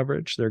defensive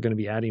coverage. They're going to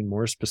be adding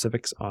more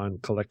specifics on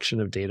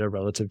collection of data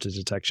relative to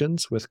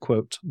detections with,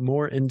 quote,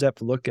 more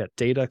in-depth look at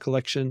data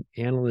collection,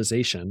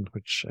 analyzation,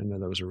 which I know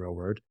that was a real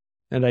word,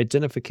 and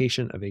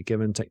identification of a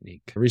given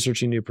technique.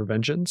 Researching new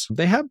preventions.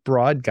 They have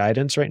broad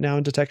guidance right now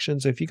in detection.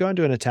 So if you go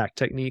into an attack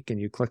technique and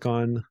you click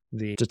on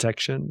the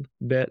detection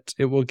bit,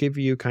 it will give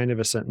you kind of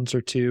a sentence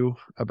or two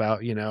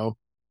about,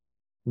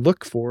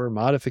 look for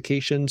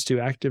modifications to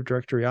Active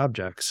Directory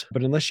objects.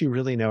 But unless you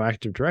really know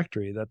Active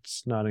Directory,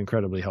 that's not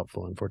incredibly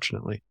helpful,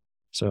 unfortunately.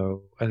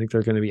 So I think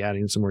they're going to be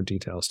adding some more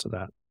details to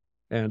that.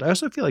 And I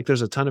also feel like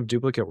there's a ton of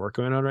duplicate work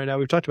going on right now.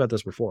 We've talked about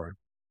this before,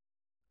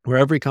 where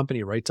every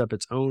company writes up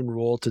its own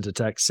rule to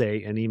detect,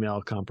 say, an email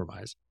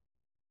compromise.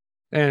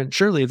 And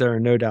surely there are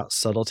no doubt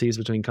subtleties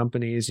between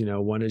companies.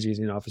 One is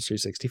using Office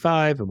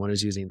 365 and one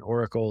is using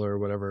Oracle or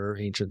whatever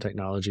ancient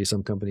technology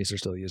some companies are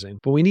still using.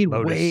 But we need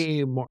Lotus.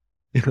 way more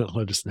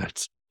Lotus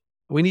Notes.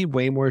 We need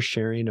way more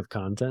sharing of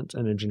content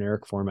in a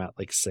generic format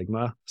like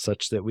Sigma,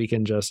 such that we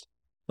can just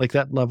like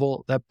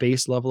that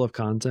base level of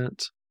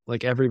content,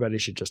 like everybody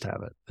should just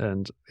have it.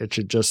 And it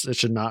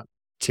should not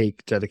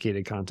take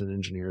dedicated content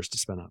engineers to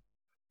spin up.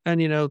 And,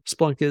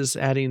 Splunk is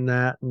adding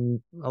that,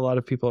 and a lot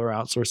of people are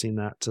outsourcing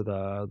that to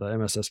the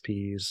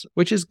MSSPs,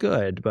 which is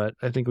good, but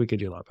I think we could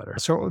do a lot better.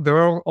 So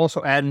they're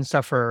also adding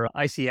stuff for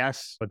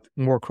ICS with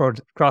more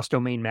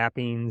cross-domain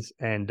mappings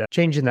and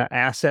changing the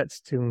assets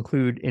to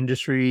include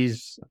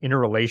industries,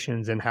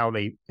 interrelations, and how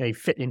they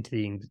fit into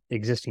the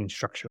existing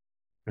structure.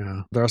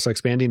 Yeah. They're also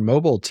expanding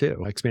mobile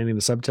too, expanding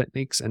the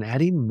sub-techniques and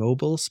adding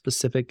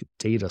mobile-specific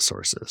data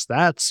sources.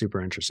 That's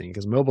super interesting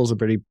because mobile's a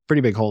pretty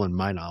big hole in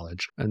my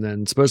knowledge. And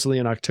then supposedly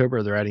in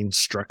October, they're adding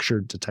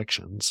structured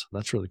detections.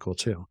 That's really cool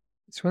too.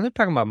 So when they're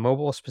talking about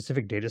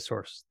mobile-specific data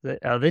source,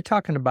 are they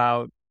talking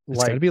about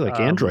it's got to be like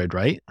Android,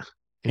 right?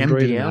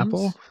 Android MDMs, and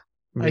Apple?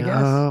 I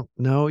guess?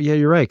 No, yeah,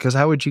 you're right. Because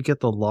how would you get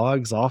the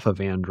logs off of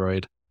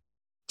Android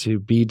to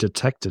be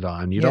detected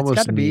on? You'd almost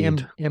it's got to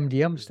need be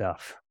MDM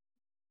stuff.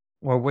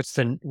 Or is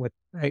the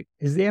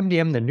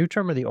MDM the new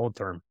term or the old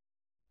term?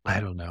 I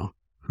don't know.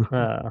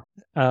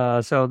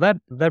 So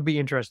that'd be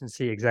interesting to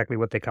see exactly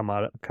what they come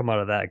out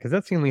of that, because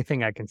that's the only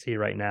thing I can see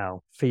right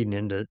now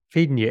feeding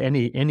you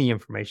any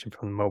information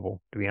from the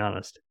mobile, to be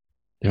honest.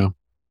 Yeah,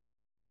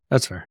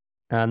 that's fair.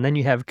 And then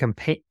you have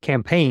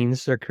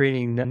campaigns. They're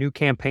creating new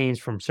campaigns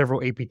from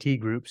several APT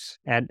groups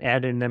and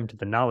adding them to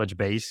the knowledge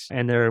base.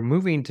 And they're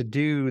moving to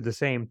do the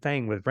same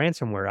thing with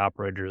ransomware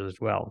operators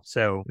as well.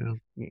 So,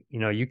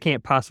 you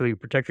can't possibly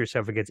protect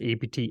yourself against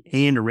APT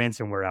and a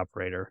ransomware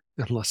operator.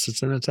 Unless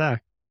it's an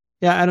attack.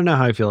 Yeah, I don't know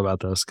how I feel about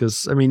this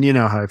because, you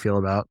know how I feel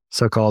about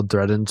so-called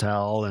threat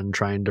intel and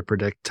trying to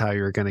predict how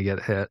you're going to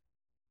get hit.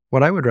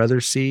 What I would rather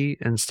see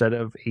instead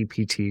of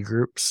APT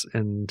groups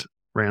and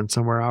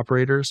ransomware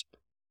operators,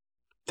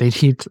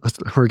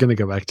 we're going to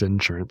go back to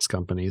insurance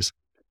companies.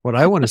 What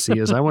I want to see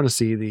is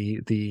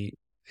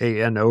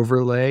an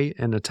overlay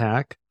and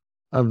attack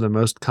of the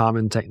most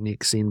common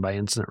techniques seen by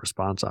incident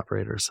response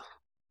operators.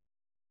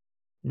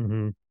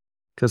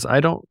 Because I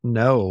don't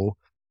know.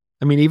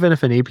 Even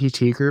if an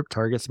APT group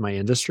targets my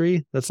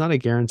industry, that's not a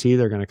guarantee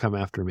they're going to come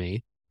after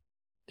me.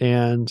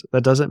 And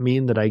that doesn't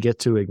mean that I get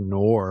to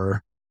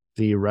ignore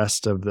the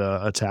rest of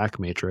the attack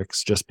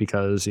matrix just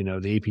because,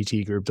 the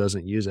APT group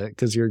doesn't use it,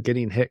 because you're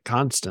getting hit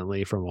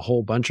constantly from a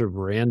whole bunch of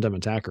random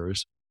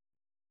attackers.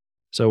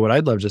 So what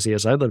I'd love to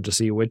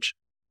see which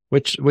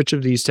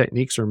of these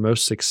techniques are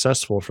most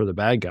successful for the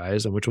bad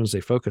guys and which ones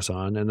they focus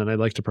on. And then I'd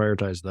like to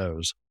prioritize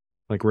those,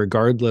 like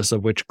regardless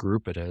of which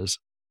group it is.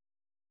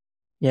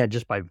 Yeah,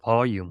 just by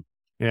volume.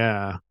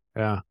 Yeah,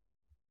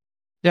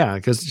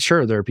 because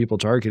sure, there are people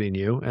targeting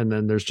you, and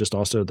then there's just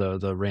also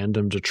the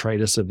random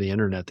detritus of the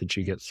internet that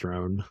you get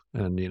thrown,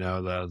 and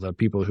the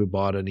people who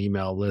bought an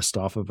email list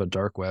off of a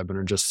dark web and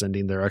are just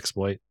sending their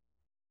exploit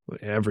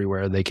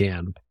everywhere they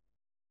can.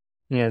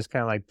 Yeah, it's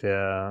kind of like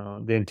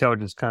the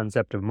intelligence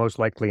concept of most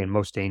likely and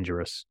most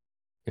dangerous.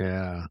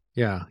 Yeah.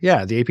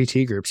 The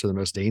APT groups are the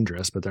most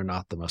dangerous, but they're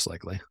not the most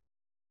likely.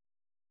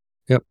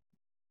 Yep,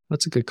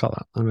 that's a good call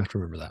out. I'm gonna have to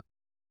remember that.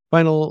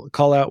 Final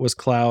call out was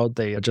cloud.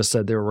 They just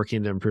said they were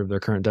working to improve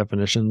their current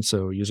definition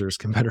so users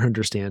can better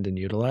understand and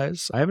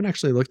utilize. I haven't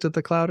actually looked at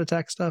the cloud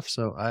attack stuff,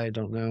 so I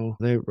don't know.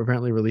 They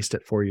apparently released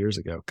it 4 years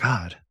ago.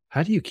 God,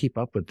 how do you keep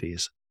up with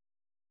these?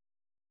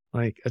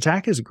 Like,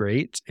 attack is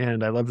great,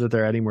 and I love that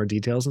they're adding more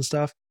details and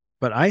stuff,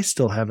 but I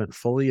still haven't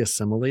fully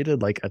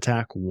assimilated like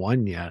attack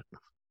 1 yet,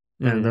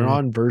 and they're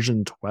on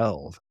version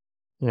 12.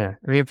 Yeah,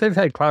 if they've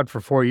had cloud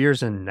for 4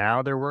 years and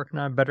now they're working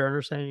on better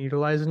understanding and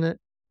utilizing it,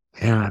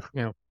 yeah,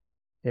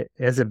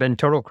 has it been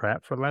total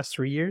crap for the last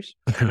 3 years?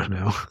 I don't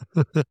know.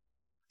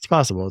 It's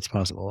possible.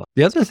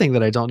 The other thing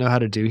that I don't know how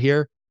to do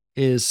here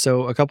is,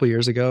 so a couple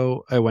years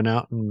ago, I went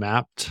out and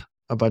mapped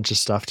a bunch of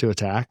stuff to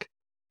attack.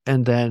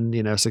 And then,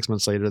 6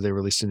 months later, they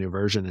released a new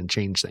version and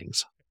changed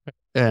things.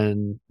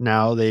 And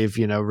now they've,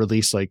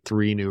 released like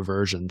 3 new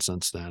versions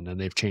since then, and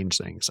they've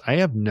changed things. I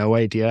have no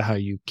idea how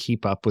you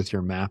keep up with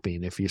your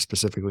mapping if you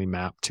specifically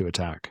map to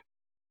attack.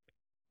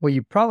 Well,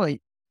 you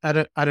probably... I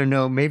don't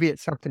know. Maybe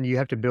it's something you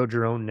have to build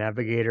your own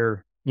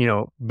navigator,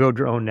 build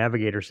your own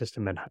navigator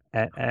system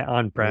at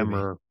on-prem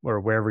or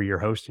wherever you're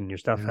hosting your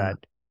stuff at.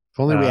 If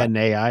only we had an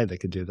AI that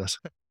could do this.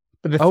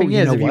 But the thing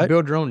is, if you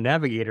build your own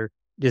navigator,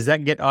 does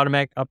that get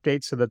automatic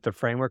updates so that the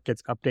framework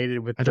gets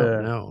updated with I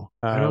don't know,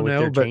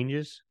 but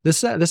changes?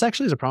 This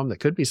actually is a problem that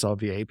could be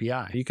solved via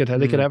API. They could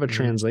have a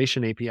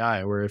translation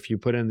API where if you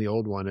put in the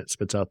old one, it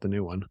spits out the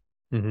new one.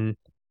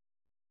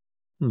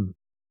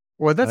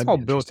 Well, that's all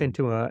built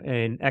into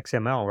an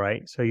XML,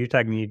 right? So you're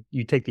talking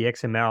you take the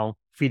XML,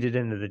 feed it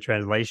into the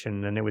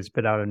translation, and it would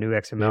spit out a new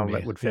XML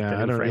that would fit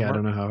the new framework. I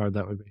don't know how hard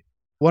that would be.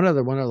 One of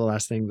the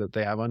last thing that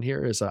they have on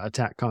here is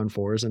AttackCon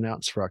 4 is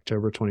announced for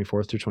October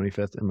 24th through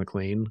 25th in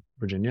McLean,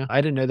 Virginia.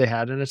 I didn't know they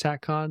had an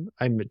AttackCon.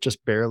 I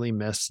just barely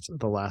missed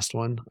the last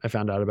one. I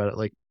found out about it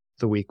like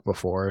the week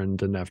before and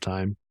didn't have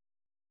time.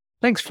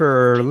 Thanks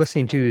for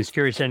listening to the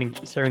Scary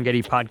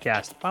Serengeti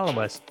podcast.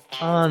 Follow us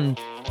on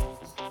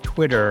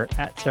Twitter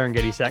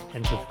 @SerengetiSec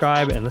and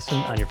subscribe and listen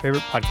on your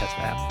favorite podcast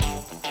app.